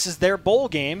 This is their bowl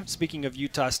game, speaking of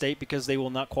Utah State, because they will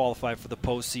not qualify for the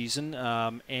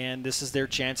postseason. And this is their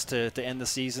chance to end the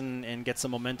season and get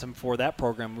some momentum for that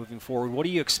program moving forward. What do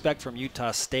you expect from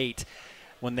Utah State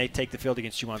when they take the field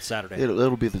against you on Saturday?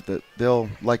 It'll be that they'll,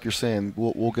 like you're saying,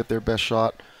 we'll get their best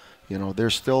shot. You know,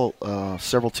 there's still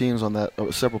several players on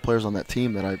that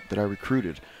team that I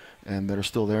recruited, and that are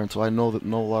still there. And so I know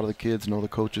a lot of the kids, know the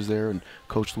coaches there, and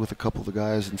coached with a couple of the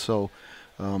guys. And so,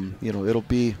 you know, it'll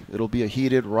be a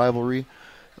heated rivalry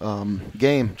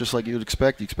game, just like you'd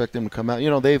expect. You expect them to come out.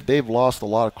 You know, they've lost a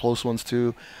lot of close ones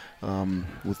too,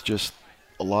 with just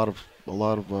a lot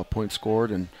of points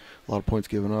scored and a lot of points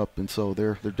given up, and so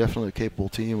they're definitely a capable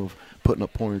team of putting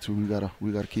up points. We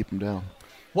gotta keep them down.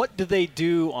 What do they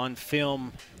do on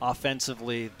film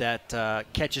offensively that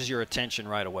catches your attention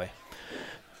right away?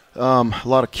 A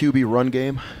lot of QB run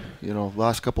game. You know,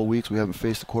 last couple of weeks we haven't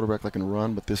faced a quarterback that can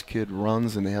run, but this kid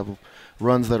runs, and they have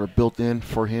runs that are built in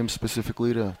for him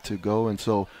specifically to go. And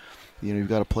so, you know, you've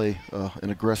got to play an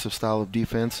aggressive style of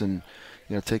defense, and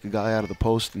you know, take a guy out of the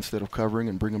post instead of covering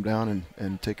and bring him down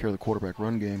and take care of the quarterback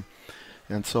run game.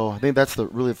 And so I think that's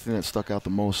really the thing that stuck out the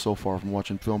most so far from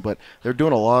watching film. But they're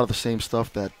doing a lot of the same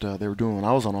stuff that they were doing when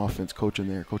I was on offense, coaching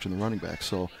the running back.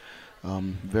 So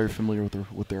very familiar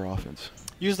with their offense.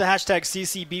 Use the hashtag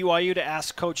CCBYU to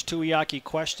ask Coach Tuiaki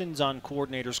questions on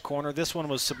Coordinator's Corner. This one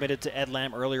was submitted to Ed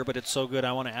Lamb earlier, but it's so good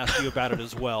I want to ask you about it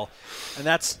as well. And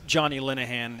that's Johnny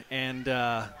Linehan and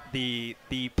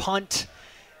the punt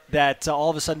that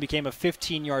all of a sudden became a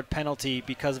 15-yard penalty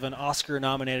because of an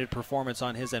Oscar-nominated performance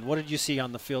on his end. What did you see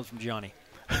on the field from Johnny?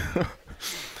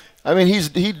 I mean,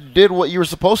 he did what you were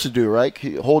supposed to do, right?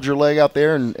 Hold your leg out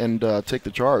there and take the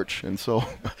charge. And so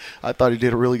I thought he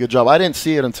did a really good job. I didn't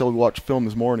see it until we watched film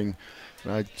this morning.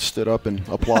 And I stood up and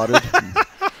applauded.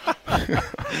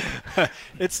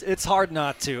 It's hard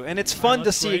not to. And it's fun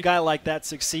to see a guy like that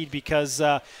succeed because,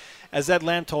 as Ed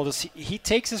Lamb told us, he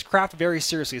takes his craft very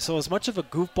seriously. So as much of a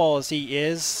goofball as he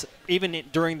is, even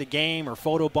during the game or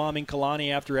photobombing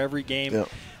Kalani after every game,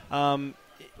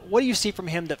 what do you see from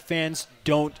him that fans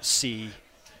don't see?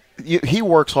 He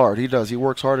works hard. He does. He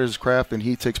works hard at his craft, and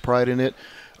he takes pride in it.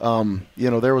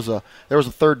 There was a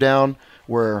third down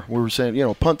where we were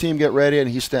saying, punt team, get ready,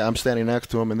 and I'm standing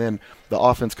next to him, and then the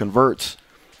offense converts,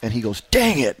 and he goes,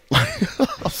 dang it. I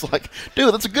was like,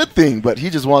 dude, that's a good thing, but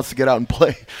he just wants to get out and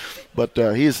play. But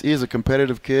he's a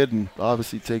competitive kid, and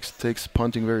obviously takes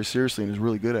punting very seriously and is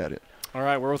really good at it. All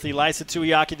right, we're with Elisa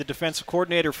Tuiaki, the defensive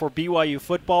coordinator for BYU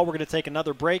football. We're going to take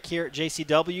another break here at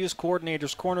JCW's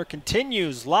Coordinator's Corner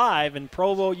continues live in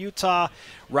Provo, Utah,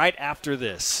 right after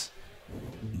this.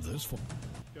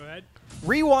 Go ahead.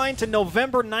 Rewind to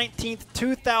November 19th,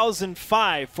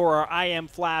 2005 for our I Am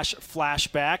Flash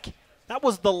flashback. That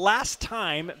was the last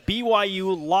time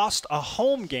BYU lost a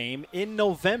home game in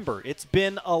November. It's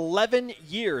been 11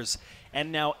 years.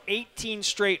 And now 18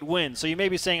 straight wins. So you may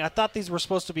be saying, I thought these were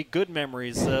supposed to be good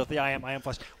memories of the I Am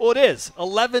Flash. Well, it is.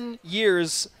 11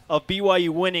 years of BYU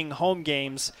winning home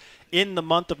games in the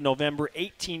month of November,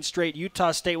 18 straight.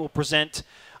 Utah State will present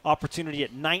opportunity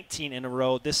at 19 in a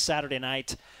row this Saturday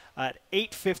night at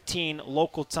 8:15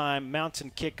 local time,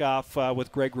 Mountain Kickoff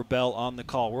with Greg Wrubell on the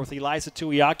call. We're with Elisa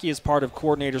Tuiaki as part of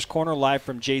Coordinator's Corner, live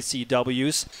from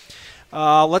JCW's.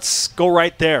 Let's go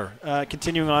right there,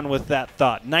 continuing on with that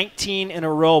thought. 19 in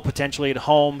a row potentially at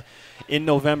home in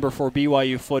November for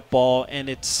BYU football, and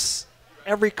it's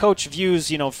every coach views,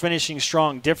 finishing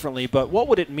strong differently, but what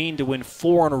would it mean to win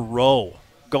 4 in a row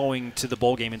going to the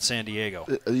bowl game in San Diego?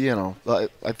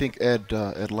 I think Ed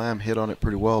Lamb hit on it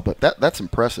pretty well, but that's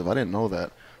impressive. I didn't know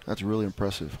that. That's really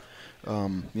impressive.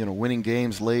 Winning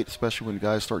games late, especially when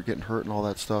guys start getting hurt and all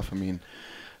that stuff, I mean,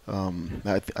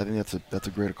 I think that's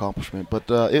a great accomplishment, but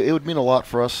it would mean a lot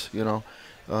for us,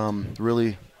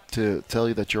 really to tell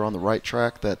you that you're on the right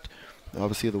track. That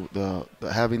obviously the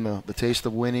having the taste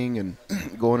of winning and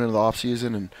going into the off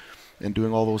season and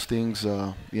doing all those things,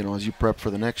 as you prep for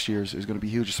the next year is going to be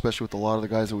huge, especially with a lot of the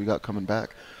guys that we got coming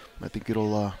back. I think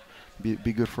it'll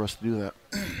be good for us to do that.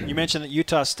 You mentioned that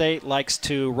Utah State likes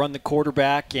to run the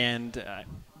quarterback, and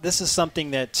this is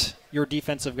something that your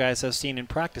defensive guys have seen in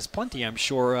practice plenty, I'm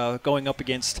sure, going up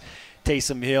against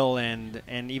Taysom Hill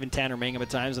and even Tanner Mangum at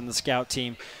times on the scout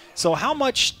team. So how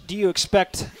much do you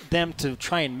expect them to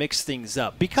try and mix things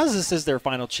up? Because this is their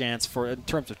final chance in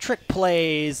terms of trick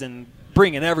plays and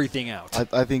bringing everything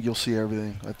out. I think you'll see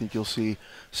everything. I think you'll see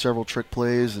several trick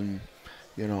plays and,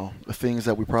 things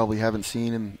that we probably haven't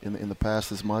seen in the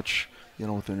past as much,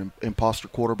 with an imposter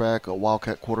quarterback, a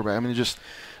wildcat quarterback. I mean,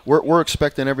 we're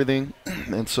expecting everything,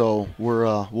 and so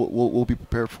we'll be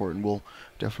prepared for it, and we'll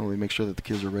definitely make sure that the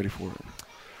kids are ready for it.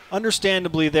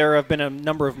 Understandably, there have been a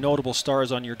number of notable stars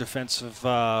on your defensive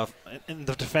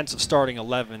starting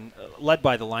 11, led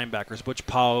by the linebackers, Butch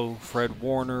Powell, Fred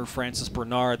Warner, Francis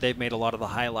Bernard. They've made a lot of the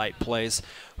highlight plays.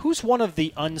 Who's one of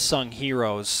the unsung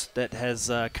heroes that has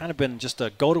kind of been just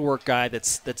a go-to-work guy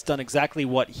that's done exactly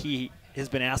what he has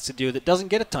been asked to do that doesn't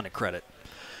get a ton of credit?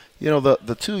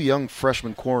 The 2 young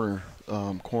freshman corners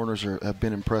have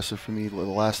been impressive for me the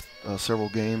last several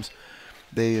games.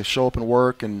 They show up and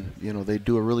work, and they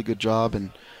do a really good job,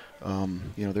 and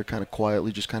they're kind of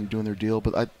quietly just kind of doing their deal.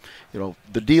 But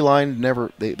the D line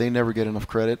never get enough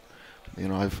credit.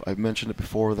 I've mentioned it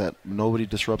before that nobody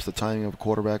disrupts the timing of a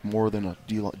quarterback more than a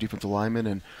defensive lineman,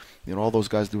 and all those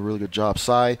guys do a really good job.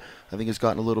 Sai, I think, has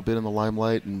gotten a little bit in the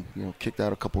limelight and kicked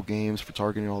out a couple games for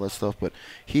targeting and all that stuff, but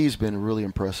he's been really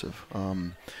impressive.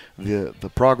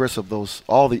 The progress of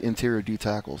all the interior D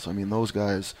tackles, I mean, those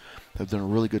guys have done a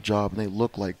really good job, and they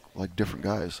look like different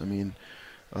guys. I mean,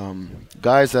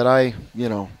 guys that I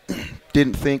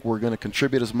didn't think were going to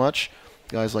contribute as much,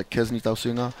 guys like Kesni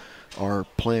Tausinga, are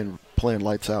playing playing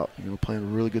lights out.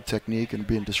 Playing really good technique and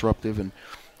being disruptive. And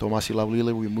Tomasi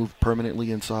Laulile, we moved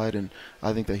permanently inside, and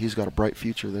I think that he's got a bright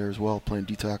future there as well, playing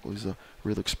D-tackle. He's a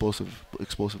really explosive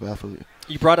athlete.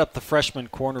 You brought up the freshman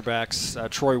cornerbacks,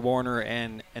 Troy Warner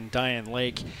and Diane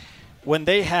Lake. When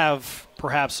they have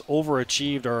perhaps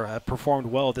overachieved or have performed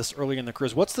well this early in their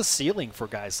careers, what's the ceiling for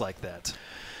guys like that?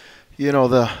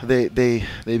 They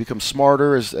become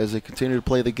smarter as they continue to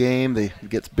play the game. They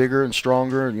get bigger and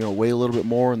stronger and, weigh a little bit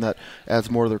more, and that adds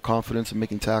more to their confidence in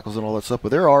making tackles and all that stuff. But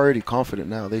they're already confident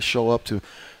now. They show up to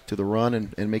the run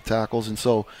and make tackles. And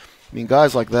so,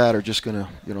 guys like that are just going to,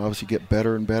 obviously get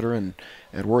better and better, and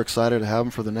we're excited to have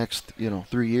them for the next,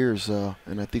 3 years.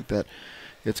 And I think that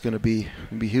it's going to be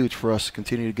huge for us to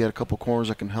continue to get a couple corners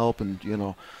that can help, and,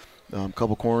 a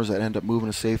couple corners that end up moving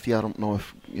to safety. I don't know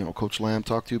if Coach Lamb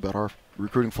talked to you about our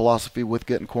recruiting philosophy with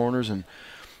getting corners and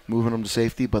moving them to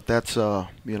safety, but that's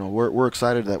we're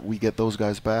excited that we get those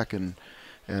guys back, and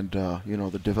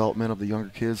the development of the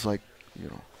younger kids like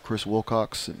Chris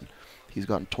Wilcox, and he's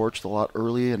gotten torched a lot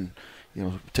early and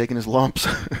taking his lumps.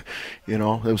 It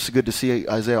was good to see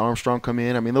Isaiah Armstrong come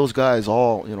in. Those guys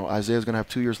all Isaiah's going to have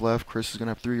 2 years left, Chris is going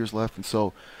to have 3 years left, and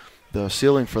so the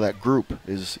ceiling for that group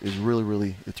is really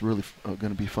going to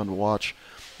be fun to watch,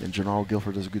 and Gennaro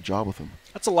Guilford does a good job with them.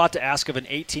 That's a lot to ask of an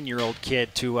 18-year-old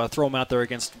kid to throw him out there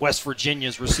against West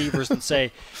Virginia's receivers and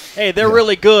say, hey, they're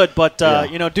really good, but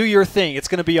do your thing. It's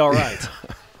going to be all right.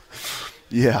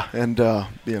 Yeah, and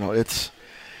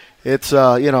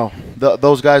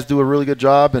those guys do a really good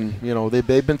job, and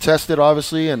they've been tested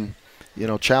obviously, and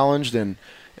challenged, and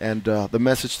the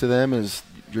message to them is,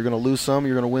 you're going to lose some,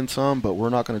 you're going to win some, but we're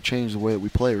not going to change the way that we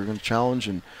play. We're going to challenge,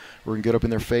 and we're going to get up in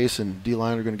their face, and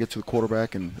D-line are going to get to the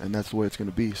quarterback, and that's the way it's going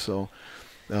to be. So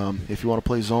if you want to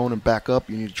play zone and back up,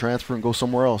 you need to transfer and go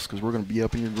somewhere else, because we're going to be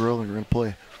up in your grill and you're going to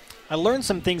play. I learned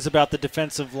some things about the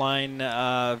defensive line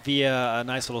via a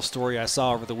nice little story I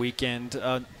saw over the weekend.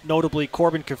 Notably,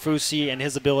 Corbin Kafusi and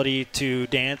his ability to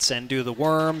dance and do the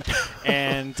worm.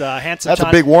 And Handsome That's a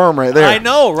big worm right there. I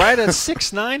know, right? At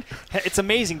 6'9", it's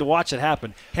amazing to watch it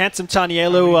happen. Handsome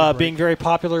Tanielu being very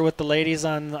popular with the ladies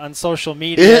on social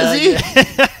media.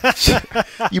 Is he?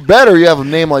 You better. You have a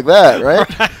name like that, right?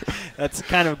 That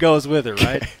kind of goes with it,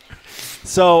 right?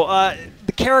 So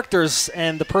the characters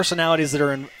and the personalities that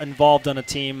are involved on a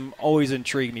team always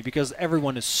intrigue me, because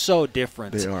everyone is so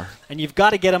different. They are. And you've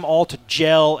got to get them all to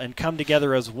gel and come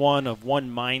together as one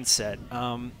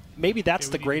mindset. Maybe that's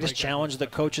the greatest challenge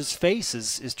that coaches face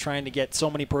is trying to get so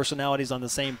many personalities on the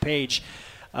same page.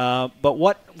 But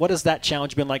what has that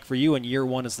challenge been like for you in year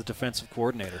one as the defensive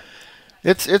coordinator?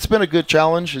 It's been a good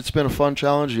challenge. It's been a fun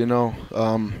challenge.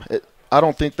 I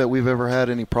don't think that we've ever had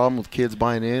any problem with kids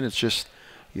buying in. It's just,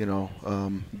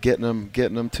 getting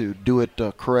them to do it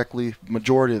correctly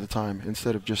majority of the time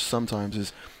instead of just sometimes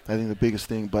is, I think, the biggest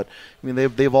thing. But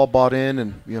they've all bought in,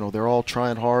 and they're all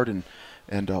trying hard and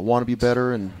want to be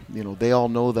better, and they all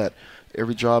know that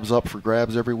every job's up for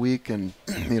grabs every week, and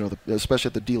especially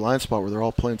at the D-line spot where they're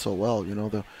all playing so well.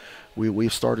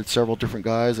 We've started several different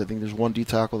guys. I think there's one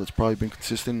D-tackle that's probably been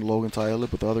consistent, Logan Taiele,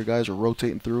 but the other guys are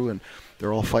rotating through, and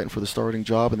they're all fighting for the starting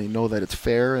job, and they know that it's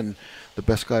fair and the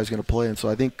best guy is going to play. And so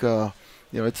I think,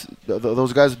 it's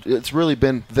those guys. It's really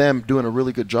been them doing a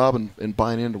really good job and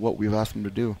buying into what we've asked them to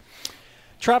do.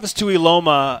 Travis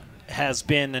Tuiloma has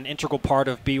been an integral part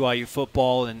of BYU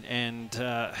football, and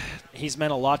he's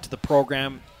meant a lot to the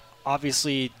program.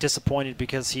 Obviously disappointed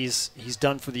because he's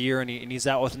done for the year and he's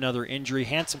out with another injury.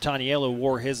 Handsome Tanielu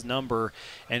wore his number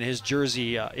and his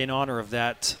jersey in honor of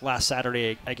that last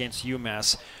Saturday against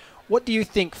UMass. What do you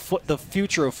think the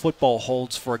future of football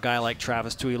holds for a guy like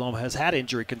Travis Tuiloma? Has had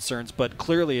injury concerns, but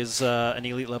clearly is an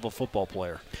elite-level football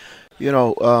player.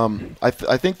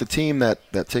 I think the team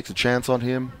that takes a chance on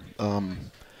him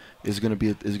is going to be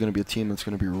a team that's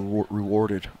going to be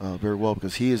rewarded very well,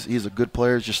 because he's a good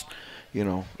player. Just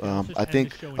I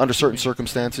think under certain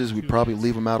circumstances we'd probably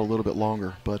leave him out a little bit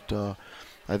longer, but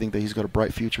I think that he's got a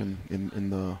bright future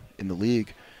in the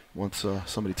league once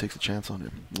somebody takes a chance on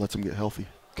him and lets him get healthy.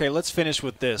 Okay, let's finish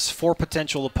with this. 4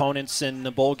 potential opponents in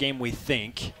the bowl game, we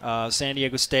think. San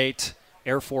Diego State,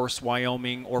 Air Force,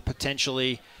 Wyoming, or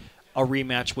potentially a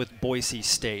rematch with Boise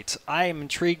State. I am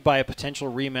intrigued by a potential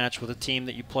rematch with a team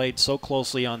that you played so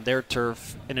closely on their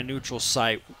turf in a neutral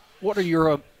site. What are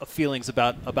your feelings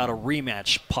about a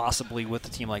rematch possibly with a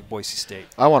team like Boise State?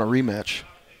 I want a rematch.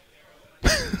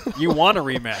 You want a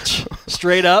rematch?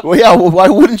 Straight up? Well, yeah, why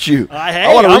wouldn't you?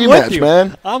 I want a rematch,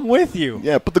 man. I'm with you.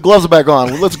 Yeah, put the gloves back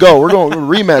on. Let's go. We're going to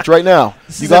rematch right now.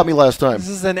 You got me last time. This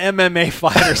is an MMA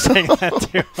fighter saying that,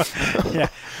 too. Yeah.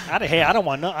 I don't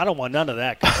want none of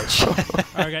that, Coach. All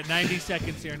right, we got 90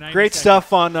 seconds here. 90 Great seconds.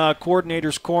 stuff on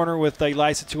Coordinator's Corner with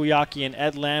Elisa Tuiaki and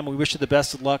Ed Lamb. We wish you the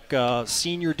best of luck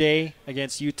senior day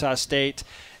against Utah State.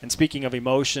 And speaking of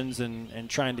emotions and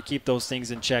trying to keep those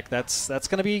things in check, that's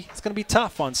gonna be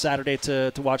tough on Saturday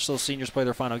to watch those seniors play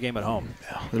their final game at home.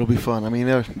 Yeah, it'll be fun. I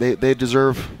mean, they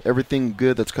deserve everything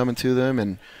good that's coming to them,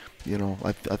 and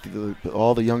I think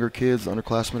all the younger kids, the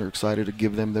underclassmen, are excited to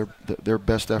give them their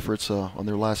best efforts on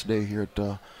their last day here at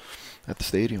the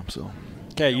stadium. So.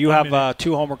 Okay, you have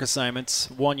 2 homework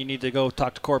assignments. One, you need to go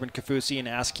talk to Corbin Kafusi and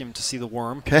ask him to see the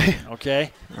worm. Okay.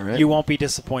 Okay. All right. You won't be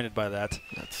disappointed by that.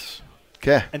 That's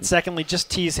okay. And secondly, just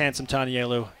tease Handsome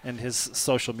Tanielu and his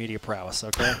social media prowess.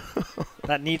 Okay.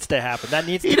 That needs to happen. That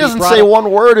needs. He to doesn't be say one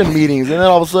word in meetings, and then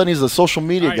all of a sudden he's a social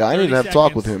media All right, guy. I need to have 30 a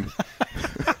talk with seconds.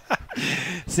 him.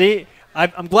 See,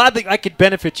 I'm glad that I could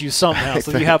benefit you somehow,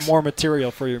 so you have Thanks. more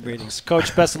material for your meetings.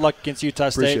 Coach, best of luck against Utah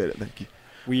State. Appreciate it. Thank you.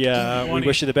 We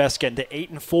wish you the best, getting to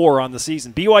 8-4 on the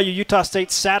season. BYU Utah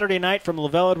State Saturday night from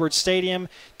LaVell Edwards Stadium,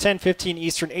 10:15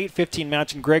 Eastern, 8:15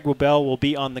 Mountain. Greg Wrubell will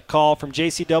be on the call from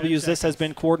JCW's. This has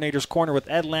been Coordinator's Corner with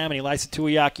Ed Lamb and Elisa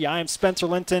Tuiaki. I am Spencer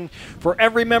Linton. For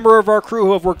every member of our crew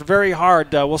who have worked very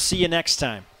hard, we'll see you next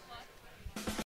time.